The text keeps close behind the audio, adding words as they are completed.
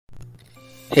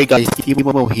Hey guys,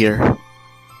 Timo here.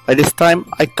 By this time,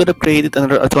 I could have created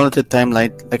another alternative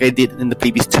timeline like I did in the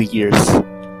previous 2 years.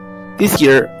 This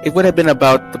year, it would have been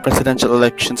about the presidential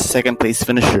election's second place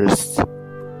finishers.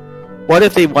 What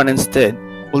if they won instead?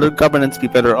 Will their governance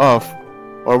be better off?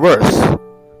 Or worse?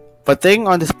 Partaking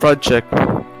on this project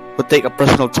would take a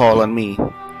personal toll on me.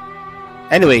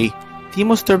 Anyway,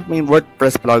 Timo's third main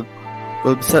WordPress blog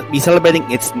will be celebrating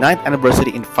its 9th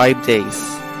anniversary in 5 days.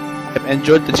 I've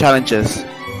enjoyed the challenges,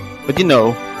 but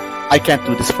I can't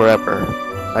do this forever.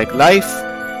 Like life,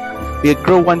 we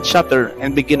grow one chapter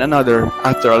and begin another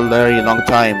after a very long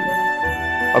time.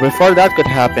 But before that could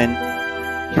happen,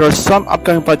 here are some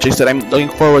upcoming projects that I'm looking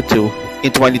forward to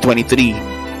in 2023.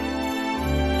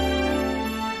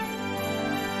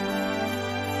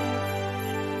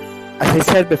 As I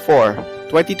said before,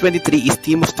 2023 is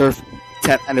Timo's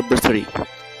 10th anniversary.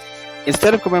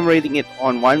 Instead of commemorating it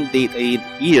on one date a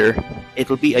year, it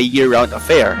will be a year-round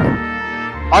affair.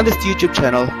 On this YouTube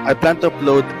channel, I plan to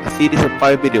upload a series of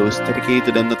 5 videos dedicated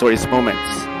to the notorious moments.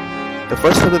 The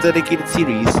first of the dedicated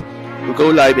series will go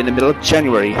live in the middle of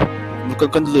January and will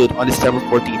conclude on December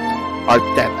 14th, our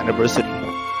 10th anniversary.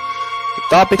 The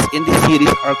topics in this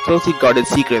series are closely guarded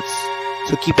secrets,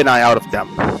 so keep an eye out of them.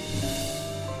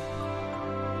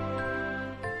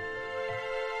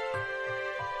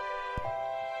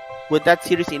 With that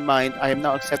series in mind, I am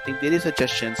now accepting video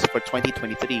suggestions for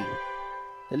 2023.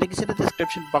 The link is in the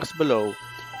description box below.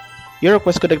 Your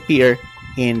request could appear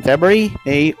in February,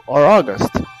 May, or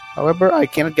August. However, I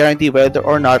cannot guarantee whether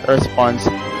or not a response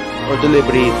or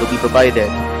delivery will be provided.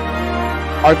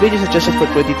 Our video suggestions for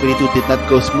 2022 did not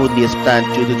go smoothly as planned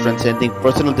due to transcending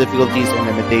personal difficulties and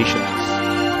limitations.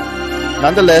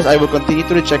 Nonetheless, I will continue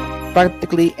to reject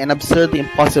practically and absurdly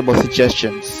impossible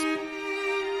suggestions.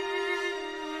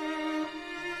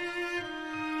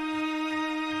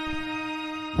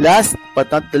 Last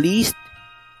but not the least,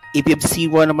 if you've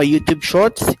seen one of my YouTube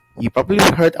shorts, you probably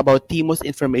heard about Timo's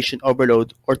Information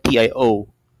Overload or TIO.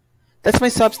 That's my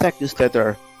Substack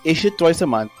newsletter, issued twice a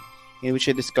month, in which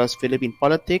I discuss Philippine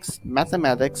politics,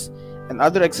 mathematics, and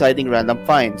other exciting random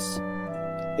finds.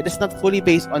 It is not fully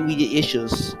based on media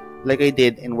issues, like I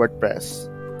did in WordPress.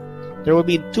 There will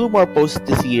be 2 more posts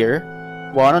this year,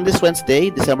 one on this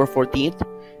Wednesday, December 14th,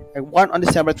 and one on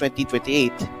December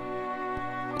 28th.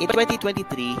 In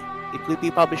 2023, it will be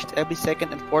published every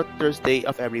second and fourth Thursday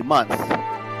of every month.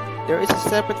 There is a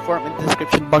separate form in the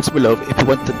description box below if you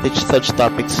want to pitch such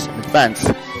topics in advance,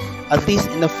 at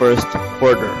least in the first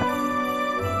quarter.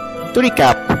 To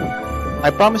recap,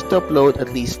 I promise to upload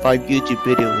at least 5 YouTube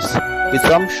videos, with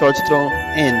some shorts thrown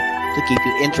in to keep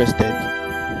you interested.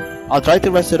 I'll try to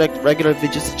resurrect regular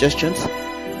video suggestions,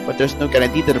 but there's no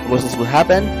guarantee that the process will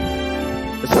happen.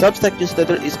 The Substack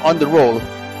newsletter is on the roll.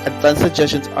 Advanced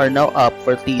suggestions are now up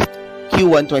for at least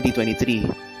Q1 2023.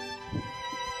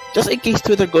 Just in case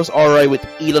Twitter goes awry with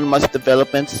Elon Musk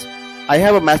developments, I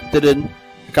have a Mastodon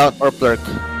account or Plurk.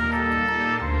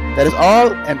 That is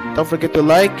all, and don't forget to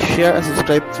like, share, and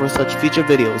subscribe for such future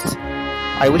videos.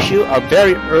 I wish you a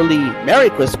very early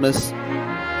Merry Christmas,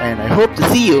 and I hope to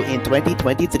see you in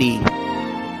 2023.